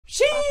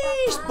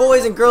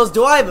boys and girls,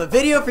 do I have a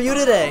video for you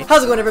today?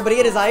 How's it going, everybody?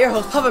 It is I, your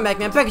host,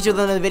 MacMan, back at you with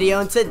another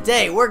video, and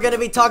today we're gonna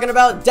be talking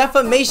about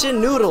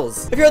defamation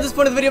noodles. If you're at this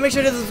point of the video, make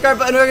sure to hit the subscribe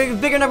button or a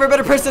bigger number,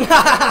 better person.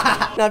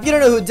 Now, if you don't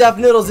know who Def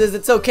Noodles is,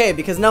 it's okay,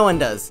 because no one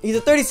does. He's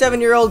a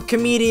 37-year-old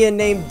comedian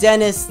named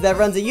Dennis that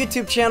runs a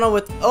YouTube channel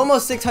with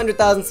almost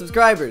 600,000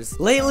 subscribers.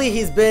 Lately,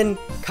 he's been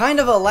kind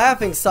of a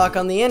laughingstock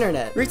on the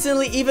internet.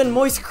 Recently, even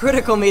Moist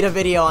Critical made a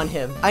video on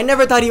him. I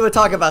never thought he would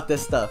talk about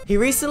this stuff. He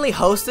recently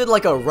hosted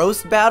like a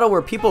roast battle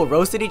where people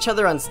roasted each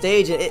other on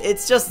stage, and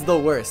it's just the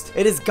worst.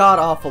 It is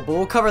god-awful, but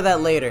we'll cover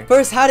that later.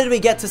 First, how did we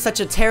get to such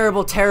a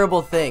terrible,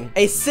 terrible thing?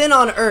 A sin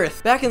on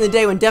earth. Back in the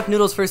day when Def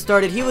Noodles first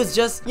started, he was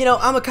just, you know,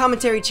 I'm a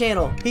commentary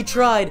channel. He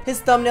tried.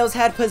 His thumbnails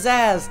had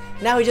pizzazz.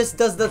 Now he just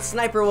does the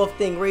sniper wolf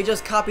thing where he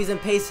just copies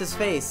and pastes his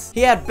face.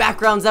 He had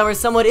backgrounds that were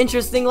somewhat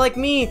interesting like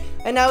me,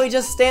 and now he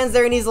just stands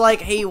there and he's like,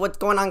 hey, what's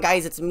going on,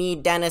 guys? It's me,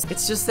 Dennis.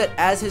 It's just that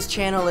as his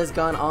channel has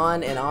gone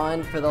on and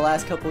on for the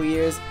last couple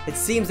years, it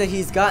seems that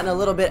he's gotten a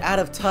little bit out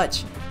of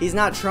touch. He's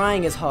not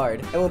trying as hard.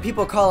 And when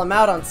people call him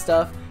out on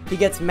stuff, he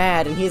gets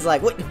mad and he's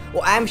like, what?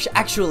 Well, I'm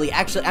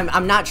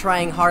not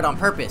trying hard on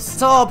purpose.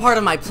 It's all part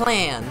of my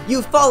plan.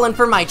 You've fallen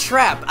for my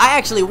trap. I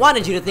actually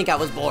wanted you to think I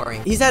was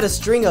boring. He's had a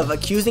string of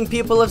accusing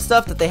people of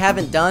stuff that they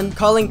haven't done,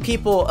 calling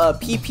people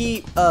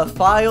PP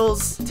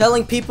files,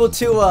 telling people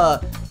to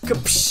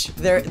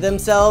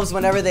themselves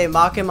whenever they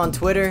mock him on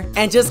Twitter,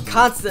 and just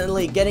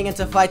constantly getting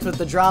into fights with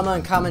the drama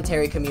and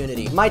commentary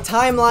community. My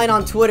timeline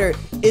on Twitter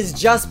is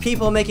just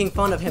people making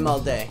fun of him all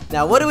day.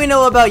 Now, what do we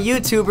know about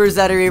YouTubers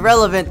that are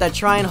irrelevant that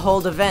try and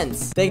hold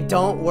events? They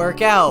don't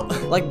work out.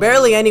 Like,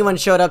 barely anyone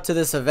showed up to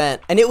this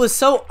event, and it was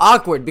so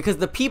awkward because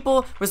the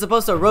people were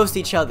supposed to roast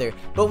each other,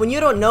 but when you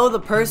don't know the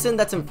person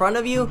that's in front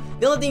of you,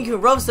 the only thing you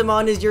can roast them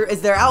on is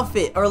their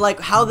outfit or like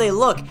how they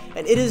look,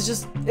 and it is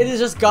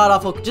just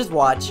god-awful. Just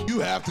watch. You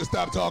have to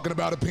stop talking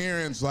about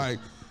appearance like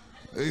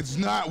it's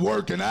not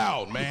working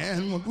out,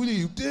 man. What are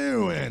you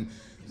doing?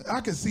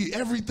 I can see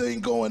everything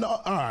going on.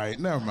 All right,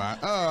 never mind.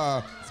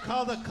 It's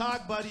called a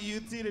cock buddy.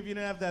 You'd see it if you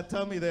didn't have that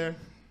tummy there.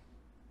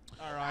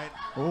 All right.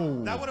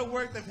 Oh. That would have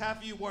worked if half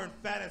of you weren't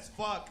fat as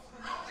fuck.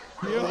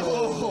 He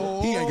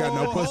ain't got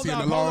no pussy in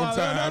a long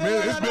time.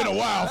 It's been a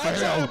while for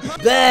him.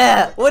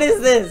 Bleh! What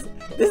is this?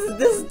 This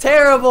is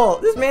terrible.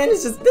 This man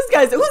is just,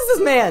 who's this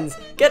man's?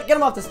 Get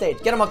him off the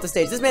stage. Get him off the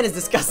stage. This man is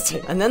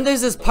disgusting. And then there's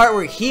this part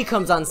where he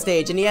comes on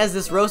stage and he has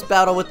this roast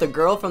battle with the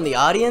girl from the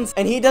audience,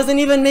 and he doesn't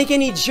even make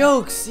any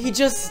jokes. He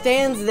just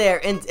stands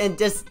there and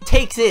just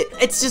takes it.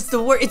 It's just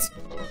the word.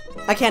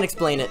 I can't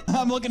explain it.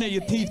 I'm looking at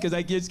your teeth because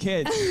I just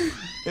can't.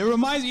 It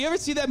reminds me, you ever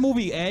see that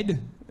movie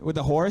Ed with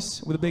the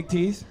horse with the big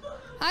teeth?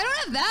 I don't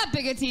have that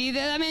big of teeth.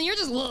 I mean, you're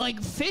just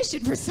like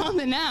fishing for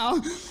something now.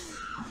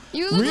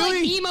 You look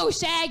like emo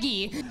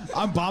Shaggy.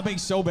 I'm bobbing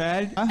so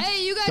bad.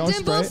 Hey, you got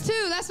dimples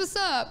too. That's what's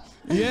up.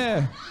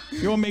 Yeah.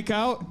 You want to make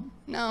out?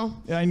 No.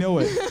 Yeah, I know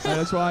it.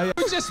 That's why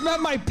I just met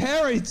my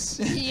parents.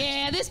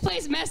 Yeah, this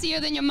place messier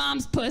than your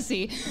mom's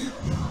pussy.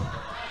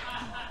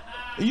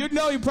 You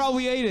know you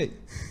probably ate it.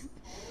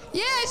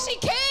 Yeah, she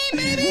came,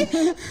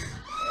 baby.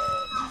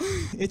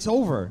 It's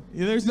over.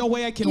 There's no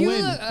way I can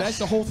win. That's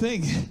the whole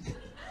thing.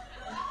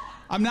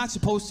 I'm not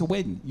supposed to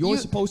win. You're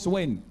supposed to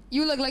win.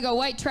 You look like a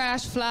white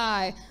trash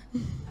fly.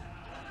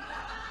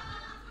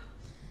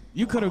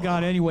 You could have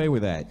gone anyway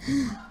with that.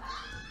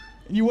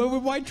 You went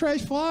with white trash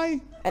fly?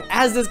 And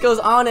as this goes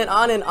on and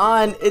on and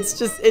on,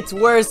 it's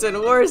worse and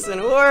worse and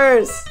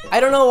worse.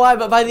 I don't know why,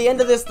 but by the end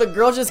of this, the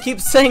girl just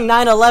keeps saying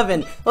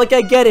 9/11. Like,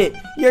 I get it.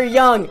 You're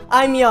young.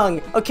 I'm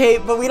young. Okay,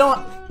 but we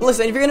don't...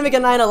 Listen, if you're gonna make a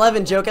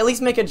 9/11 joke, at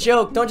least make a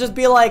joke. Don't just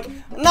be like,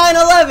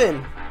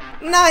 9/11!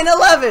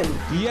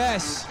 9/11!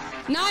 Yes.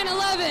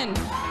 9/11.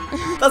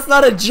 That's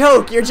not a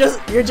joke. You're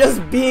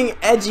just being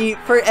edgy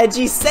for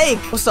edgy's sake.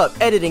 What's up,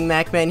 editing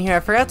MacMan here. I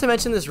forgot to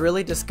mention this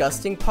really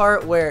disgusting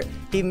part where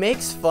he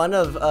makes fun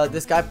of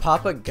this guy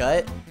Papa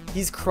Gut.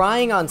 He's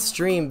crying on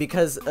stream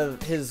because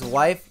of his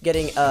wife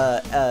getting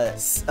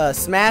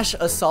smash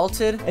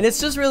assaulted, and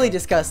it's just really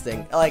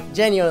disgusting. Like,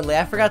 genuinely,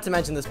 I forgot to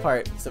mention this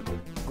part. So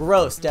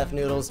gross, Def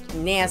Noodles,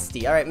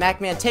 nasty. All right,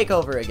 MacMan, take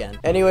over again.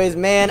 Anyways,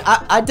 man,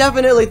 I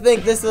definitely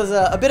think this was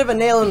a bit of a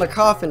nail in the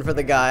coffin for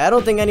the guy. I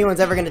don't think anyone's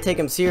ever gonna take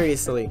him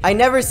seriously. I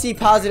never see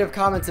positive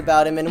comments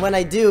about him, and when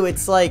I do,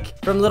 it's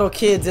like from little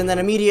kids, and then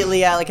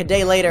immediately, like a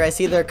day later, I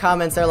see their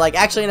comments are like,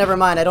 actually, never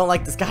mind, I don't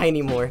like this guy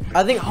anymore.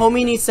 I think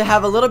homie needs to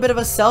have a little bit of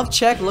a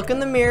self-check, look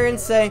in the mirror and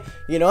say,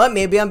 you know what,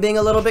 maybe I'm being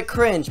a little bit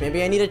cringe.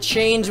 Maybe I need to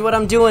change what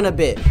I'm doing a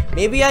bit.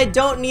 Maybe I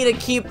don't need to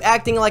keep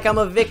acting like I'm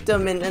a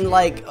victim and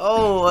like,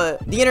 oh,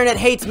 the internet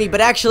hates me,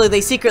 but actually they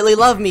secretly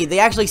love me. They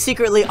actually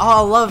secretly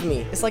all love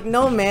me. It's like,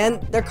 no,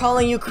 man, they're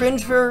calling you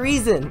cringe for a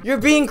reason. You're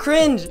being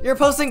cringe. You're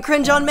posting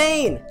cringe on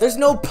main. There's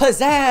no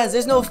pizzazz.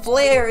 There's no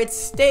flair. It's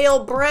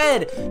stale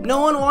bread.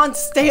 No one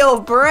wants stale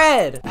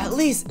bread. At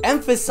least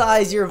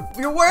emphasize your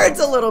words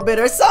a little bit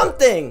or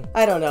something.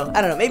 I don't know.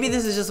 Maybe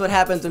this is just what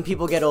happens when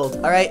people get old.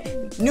 All right,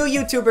 new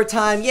YouTuber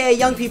time. Yeah,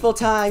 young people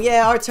time.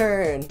 Yeah, our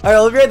turn. All right,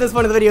 well, if you're at this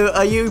point of the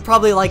video, you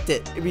probably liked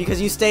it because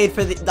you stayed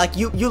for the, like,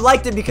 you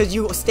liked it because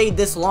you stayed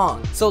this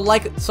long. So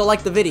like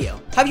the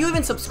video. Have you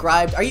even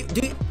subscribed?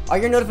 Are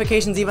your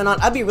notifications even on?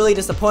 I'd be really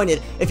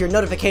disappointed if your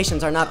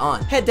notifications are not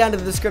on. Head down to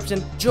the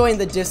description, join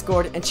the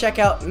Discord, and check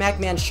out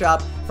MacMan's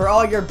shop for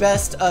all your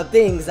best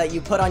things that you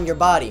put on your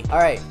body. All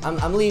right,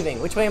 I'm leaving.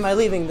 Which way am I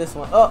leaving this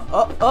one?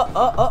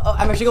 Oh,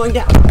 I'm actually going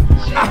down.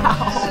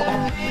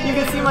 Ow. You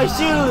can see my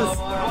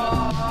shoes.